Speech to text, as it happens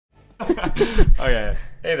Okay.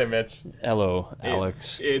 Hey there, Mitch. Hello,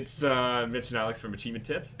 Alex. It's Mitch and Alex from Achievement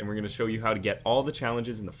Tips, and we're going to show you how to get all the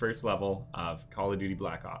challenges in the first level of Call of Duty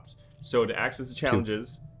Black Ops. So to access the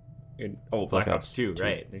challenges... Black Ops 2,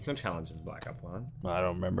 right. There's no challenges in Black Ops 1. I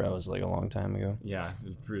don't remember. That was like a long time ago. Yeah, it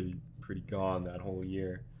was pretty gone that whole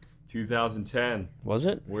year. 2010. Was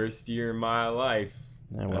it? Worst year of my life.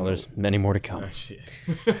 Yeah, well, there's many more to come. Oh, shit.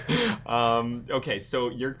 Okay, so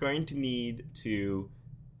you're going to need to...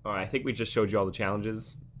 I think we just showed you all the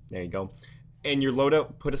challenges. There you go. And your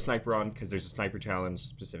loadout, put a sniper on, because there's a sniper challenge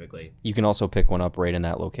specifically. You can also pick one up right in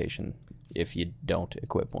that location if you don't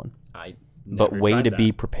equip one. But way to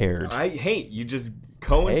be prepared. Hey, you just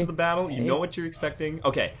go into the battle. You know what you're expecting.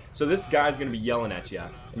 Okay, so this guy's going to be yelling at you.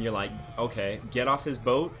 And you're like, okay, get off his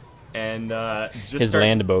boat. And just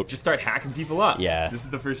land boat. Just start hacking people up. Yeah. This is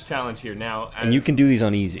the first challenge here. Now, and you can do these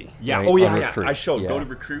on easy. Yeah. Right? Oh, yeah, on yeah. recruit. I showed. Yeah. Go to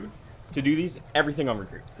recruit. To do these, everything on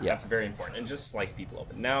recruit. Yeah. That's very important. And just slice people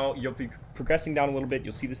open. Now, you'll be progressing down a little bit.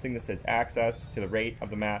 You'll see this thing that says access to the right of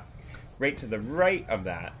the map. Right to the right of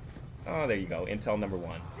that. Oh, there you go. Intel number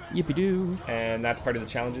 1. Yippee-doo. And that's part of the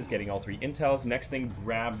challenges, getting all 3 intels. Next thing,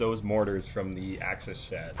 grab those mortars from the access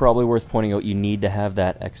shed. Probably worth pointing out, you need to have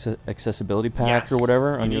that accessibility pack or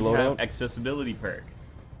whatever on your loadout. loadout. Have accessibility perk.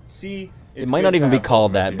 See, it might not even be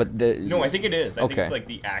called that, but no, I think it is. I think it's like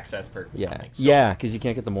the access perk or something. So, yeah, because you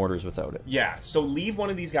can't get the mortars without it. Yeah, so leave one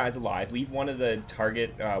of these guys alive. Leave one of the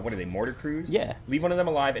target, what are they, mortar crews? Yeah. Leave one of them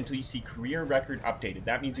alive until you see career record updated.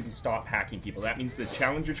 That means you can stop hacking people. That means the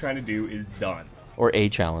challenge you're trying to do is done. Or a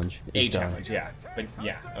challenge. Challenge, yeah. But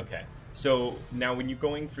yeah, okay. So now when you're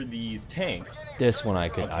going for these tanks... This one I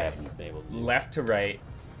haven't been able to do. Left to right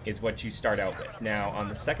is what you start out with. Now, on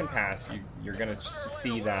the second pass, you're going to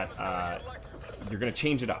see that you're going to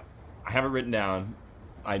change it up. I have it written down.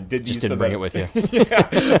 I did these just didn't bring it with you.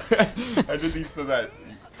 Yeah. I did these so that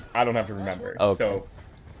I don't have to remember. Okay. So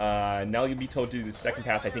now you'll be told to do the second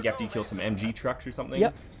pass, I think after you kill some MG trucks or something.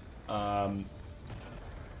 Yep.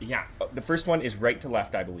 Yeah, the first one is right to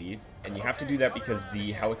left, I believe, and you have to do that because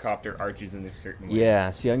the helicopter arches in a certain way. Yeah,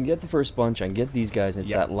 see, I can get the first bunch, I can get these guys, and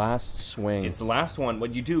it's that last swing. It's the last one.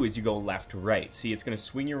 What you do is you go left to right. See, it's going to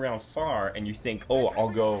swing you around far, and you think, oh, I'll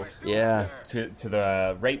go to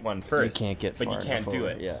the right one first. You can't get far but you can't do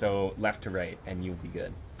forward, it. yeah. So left to right, and you'll be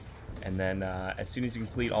good. And then as soon as you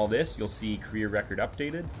complete all this, you'll see career record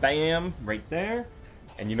updated. Bam! Right there,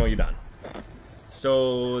 and you know you're done.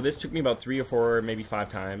 So this took me about 3 or 4, maybe 5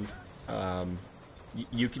 times.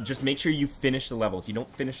 You can just make sure you finish the level. If you don't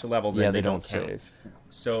finish the level, then they don't save.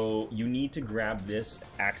 So you need to grab this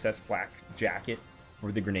access flak jacket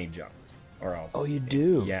for the grenade jump, or else. Oh, you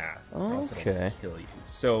do? Yeah. Oh, or else it'll okay. kill you.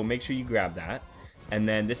 So make sure you grab that, and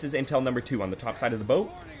then this is intel number 2 on the top side of the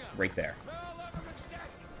boat, right there.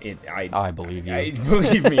 I believe you.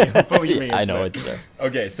 Believe me. Believe me. I know it's there.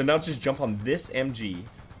 Okay, so now just jump on this MG.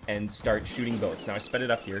 And start shooting boats. Now I sped it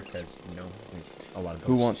up here because there's a lot of boats.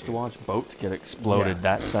 Who wants to watch boats get exploded? Yeah,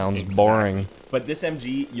 that sounds exactly. boring. But this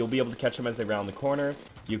MG, you'll be able to catch them as they round the corner.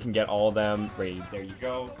 You can get all of them. Right there you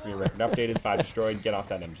go. Career record updated. 5 destroyed. Get off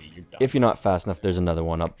that MG. You're done. If you're not fast enough, there's another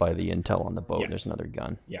one up by the intel on the boat. Yes. There's another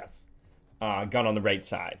gun. Yes. Gun on the right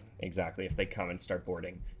side. Exactly. If they come and start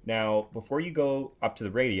boarding. Now, before you go up to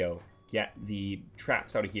the radio, get the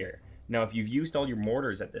traps out of here. Now, if you've used all your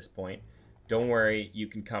mortars at this point, don't worry, you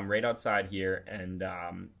can come right outside here and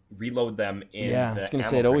reload them in I was gonna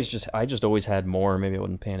say I just always had more. Maybe I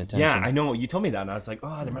wasn't paying attention. Yeah, I know. You told me that, and I was like,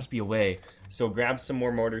 oh, there must be a way. So grab some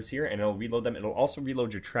more mortars here, and it'll reload them. It'll also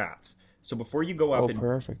reload your traps. So before you go up,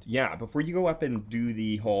 perfect. Yeah, before you go up and do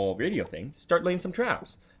the whole radio thing, start laying some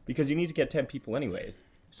traps because you need to get 10 people anyways.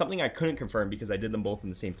 Something I couldn't confirm because I did them both in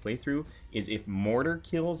the same playthrough is if mortar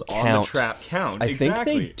kills on the trap count. I think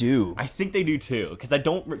they do. I think they do too, because I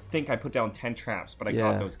don't think I put down 10 traps, but I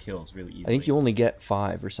got those kills really easily. I think you only get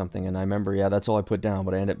 5 or something, and I remember, that's all I put down,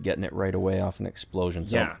 but I ended up getting it right away off an explosion.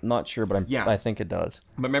 So I'm not sure, but I think it does.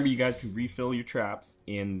 But remember, you guys can refill your traps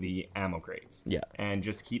in the ammo crates. Yeah. And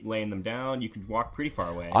just keep laying them down. You can walk pretty far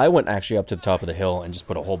away. I went actually up to the top of the hill and just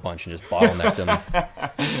put a whole bunch and just bottlenecked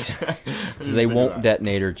them. So they won't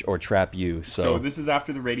detonate or trap you. So this is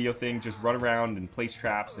after the radio thing. Just run around and place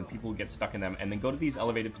traps, and people will get stuck in them. And then go to these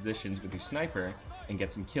elevated positions with your sniper and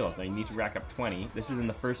get some kills. Now you need to rack up 20. This is in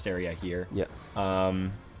the first area here. Yeah.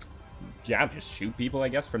 Yeah, just shoot people, I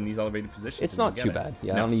guess, from these elevated positions. It's not too bad.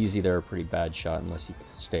 Yeah, on easy, they're a pretty bad shot unless you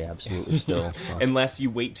stay absolutely still. So. Unless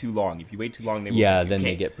you wait too long. If you wait too long, they will then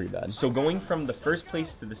they get pretty bad. So going from the first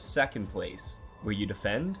place to the second place where you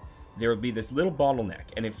defend, there will be this little bottleneck.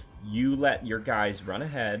 And if you let your guys run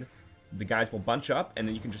ahead, the guys will bunch up, and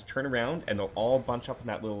then you can just turn around, and they'll all bunch up in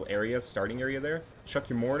that little area, starting area there. Chuck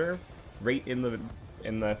your mortar, right in the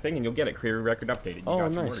thing, and you'll get it. Career record updated. You got your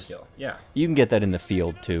nice. mortar kill. Yeah. You can get that in the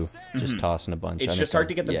field too, just tossing a bunch. It's just hard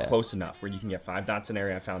to get them close enough where you can get 5. That's an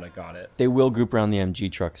area I found I got it. They will group around the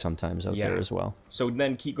MG truck sometimes out there as well. So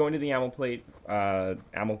then keep going to the ammo plate,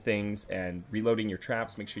 ammo things, and reloading your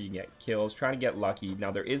traps. Make sure you get kills. Try to get lucky.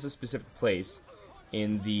 Now there is a specific place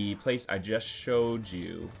in the place I just showed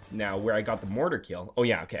you. Now where I got the mortar kill. Oh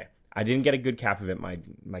yeah, okay. I didn't get a good cap of it. My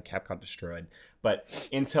cap got destroyed. But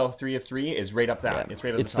Intel 3 of 3 is right up that. Yeah. It's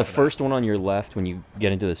right up It's the the top of first one on your left when you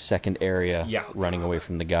get into the second area, Yeah. running away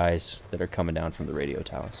from the guys that are coming down from the radio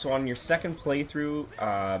tower. So on your second playthrough,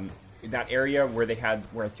 that area where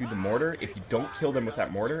I threw the mortar, if you don't kill them with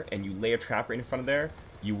that mortar and you lay a trap right in front of there,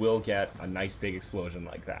 you will get a nice big explosion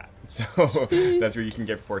like that. So that's where you can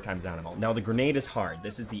get 4 times animal. Now the grenade is hard.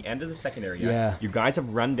 This is the end of the second area. Yeah. You guys have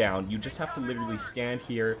run down. You just have to literally stand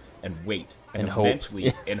here and wait. And hope.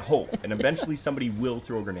 Eventually, and hope. And eventually somebody will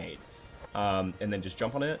throw a grenade. And then just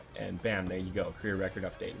jump on it, and bam, there you go. Career record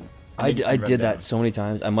update. I did that so many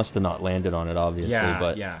times. I must have not landed on it, obviously. Yeah,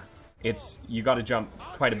 but yeah. You got to jump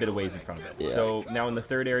quite a bit of ways in front of it. Yeah. So now in the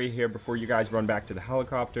third area here, before you guys run back to the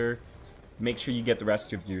helicopter, make sure you get the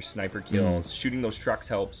rest of your sniper kills. Shooting those trucks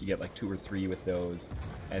helps. You get like 2 or 3 with those.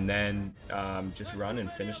 And then just run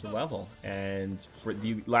and finish the level. And for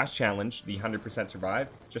the last challenge, the 100% survive,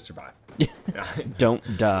 just survive.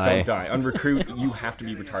 Don't die. Don't die. On recruit, you have to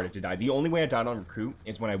be retarded to die. The only way I died on recruit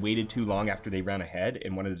is when I waited too long after they ran ahead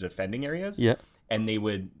in one of the defending areas. Yeah. And they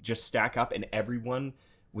would just stack up, and everyone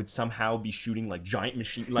would somehow be shooting like giant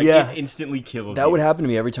machine, it instantly kills That you. would happen to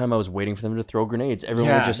me every time I was waiting for them to throw grenades.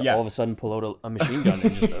 Everyone would just all of a sudden pull out a machine gun.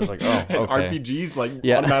 And I was like, oh, okay. And RPGs,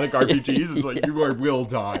 automatic RPGs, is like, you will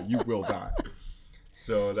die. You will die.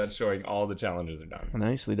 So that's showing all the challenges are done.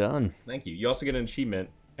 Nicely done. Thank you. You also get an achievement,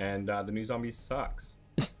 and the new zombie sucks.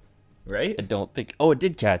 Right? I don't think... Oh, it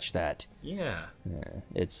did catch that. Yeah. Yeah,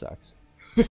 it sucks.